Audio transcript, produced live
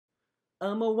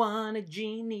Want a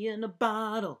genie in a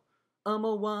bottle.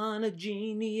 Want a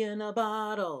genie in a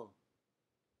bottle.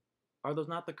 Are those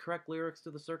not the correct lyrics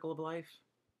to The Circle of Life?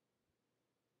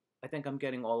 I think I'm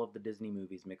getting all of the Disney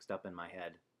movies mixed up in my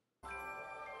head.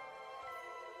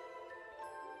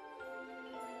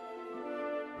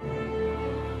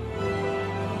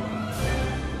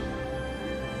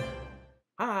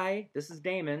 Hi, this is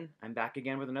Damon. I'm back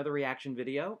again with another reaction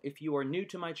video. If you are new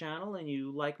to my channel and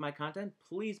you like my content,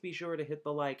 please be sure to hit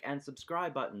the like and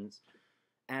subscribe buttons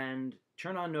and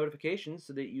turn on notifications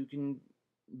so that you can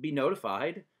be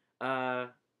notified as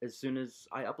soon as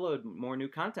I upload more new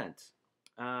content.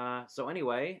 So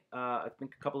anyway, I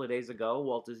think a couple of days ago,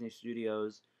 Walt Disney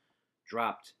Studios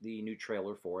dropped the new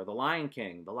trailer for The Lion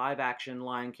King, the live-action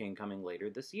Lion King coming later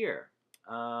this year.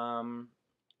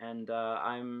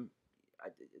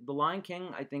 The Lion King,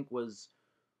 I think, was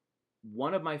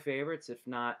one of my favorites, if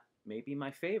not maybe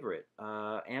my favorite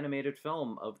animated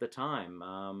film of the time.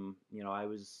 I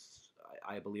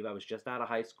believe I was just out of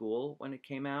high school when it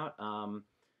came out,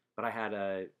 but I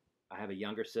have a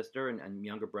younger sister and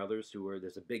younger brothers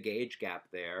there's a big age gap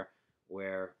there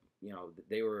where,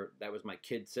 that was my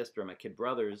kid sister and my kid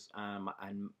brothers,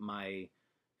 and my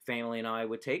family and I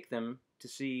would take them to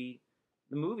see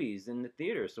the movies in the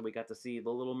theater. So we got to see The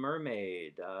Little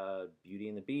Mermaid, Beauty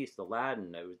and the Beast,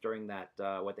 Aladdin. It was during that,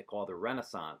 what they call the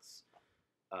Renaissance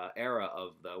era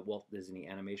of the Walt Disney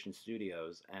Animation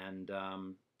Studios. And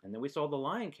then we saw The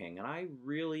Lion King, and I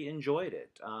really enjoyed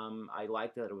it. I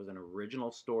liked that it was an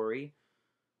original story,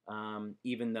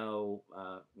 even though,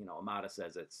 Amada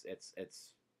says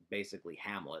it's basically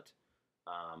Hamlet.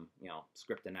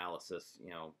 Script analysis,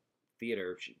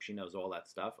 theater, she knows all that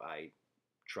stuff. I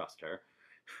trust her.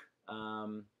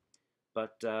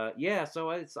 Yeah,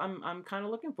 so I'm kind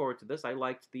of looking forward to this. I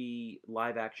liked the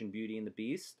live action Beauty and the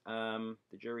Beast. The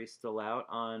jury's still out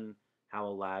on how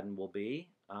Aladdin will be.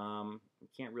 You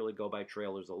can't really go by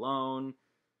trailers alone.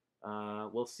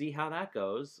 We'll see how that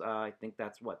goes. I think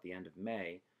that's the end of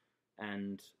May,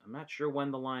 and I'm not sure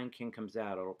when The Lion King comes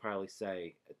out. It'll probably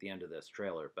say at the end of this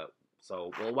trailer, but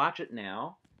so we'll watch it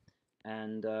now,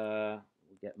 and we'll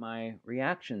get my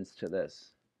reactions to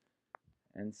this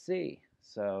and see.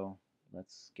 So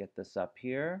let's get this up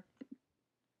here.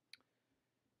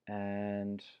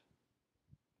 And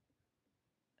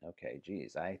okay,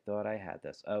 geez, I thought I had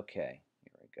this. Okay,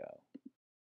 here we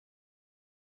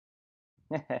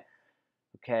go.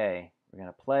 Okay, we're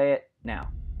gonna play it now.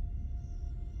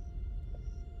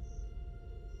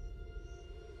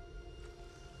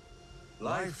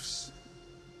 Life's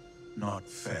not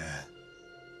fair,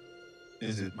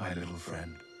 is it, my little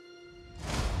friend?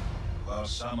 While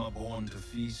some are born to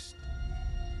feast,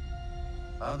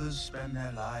 others spend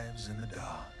their lives in the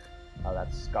dark. Oh,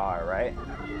 that's Scar, right?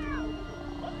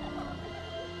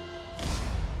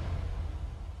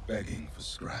 Begging for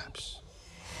scraps.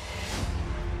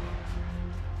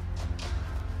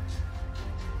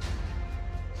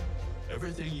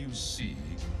 Everything you see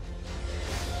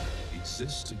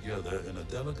exists together in a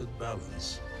delicate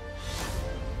balance.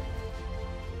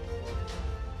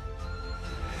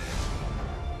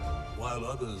 While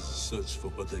others search for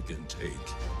what they can take,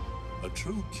 a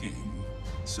true king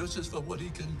searches for what he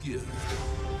can give.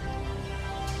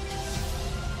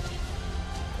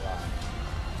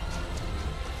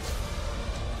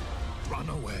 Run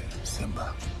away,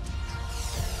 Simba,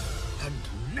 and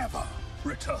never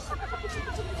return.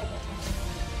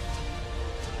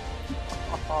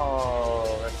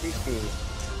 Oh, Rafiki.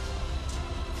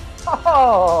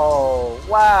 Oh,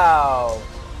 wow.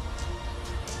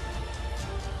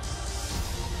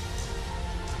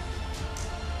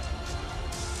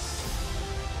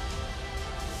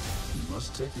 You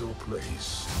must take your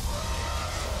place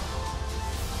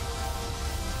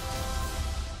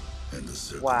in the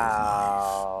circle of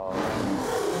Wow.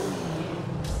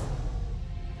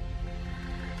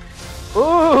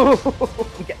 Ooh,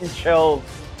 I'm getting chills.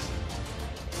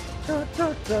 Da,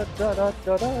 da, da, da, da,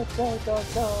 da, da, da,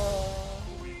 da.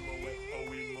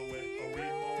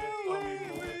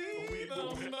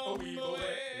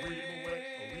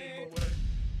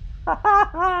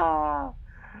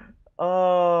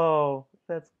 Oh,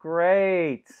 that's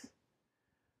great.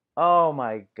 Oh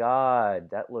my God,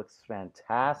 that looks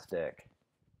fantastic.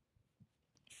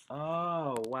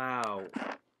 Oh, wow.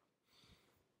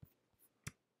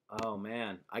 Oh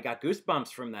man, I got goosebumps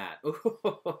from that.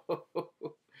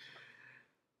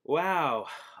 Wow.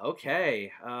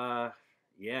 Okay. Yeah,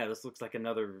 this looks like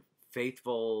another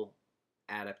faithful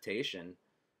adaptation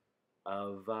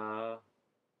of an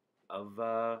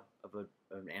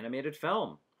animated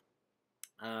film.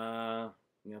 Kind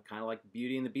of like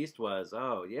Beauty and the Beast was.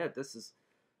 Oh yeah, this is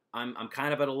I'm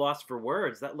kind of at a loss for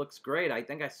words. That looks great. I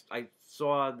think I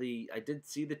did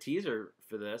see the teaser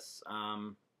for this a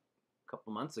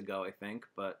couple months ago, I think,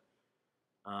 but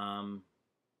um,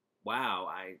 wow,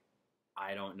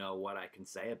 I don't know what I can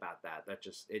say about that.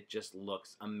 It just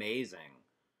looks amazing.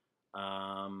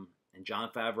 And Jon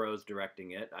Favreau's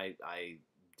directing it. I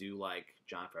do like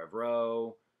Jon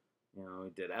Favreau. You know, he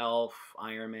did Elf,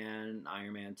 Iron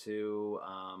Man 2.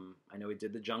 I know he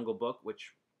did The Jungle Book,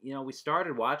 which, you know, we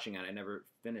started watching it. I never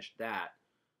finished that.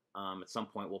 At some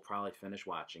point, we'll probably finish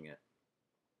watching it.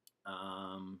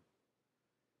 Um,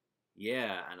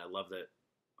 yeah, and I love that.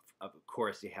 Of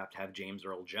course, you have to have James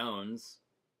Earl Jones,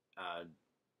 uh,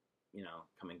 you know,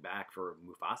 coming back for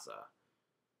Mufasa.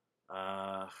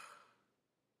 Uh,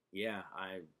 yeah,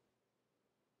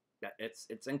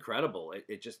 it's incredible.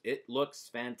 It looks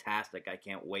fantastic. I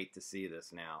can't wait to see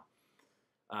this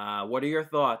now. What are your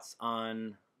thoughts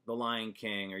on The Lion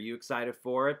King? Are you excited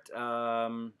for it?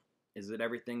 Is it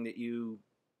everything that you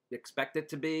expect it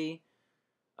to be?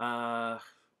 Uh,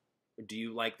 do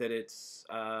you like that it's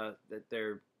that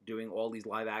they're doing all these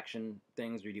live action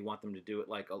things, or do you want them to do it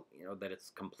like you know, that it's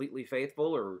completely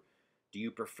faithful, or do you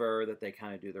prefer that they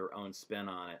kind of do their own spin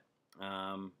on it?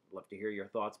 Love to hear your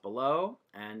thoughts below.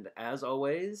 And as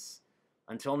always,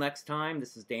 until next time,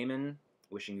 this is Damon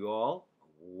wishing you all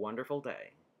a wonderful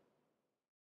day.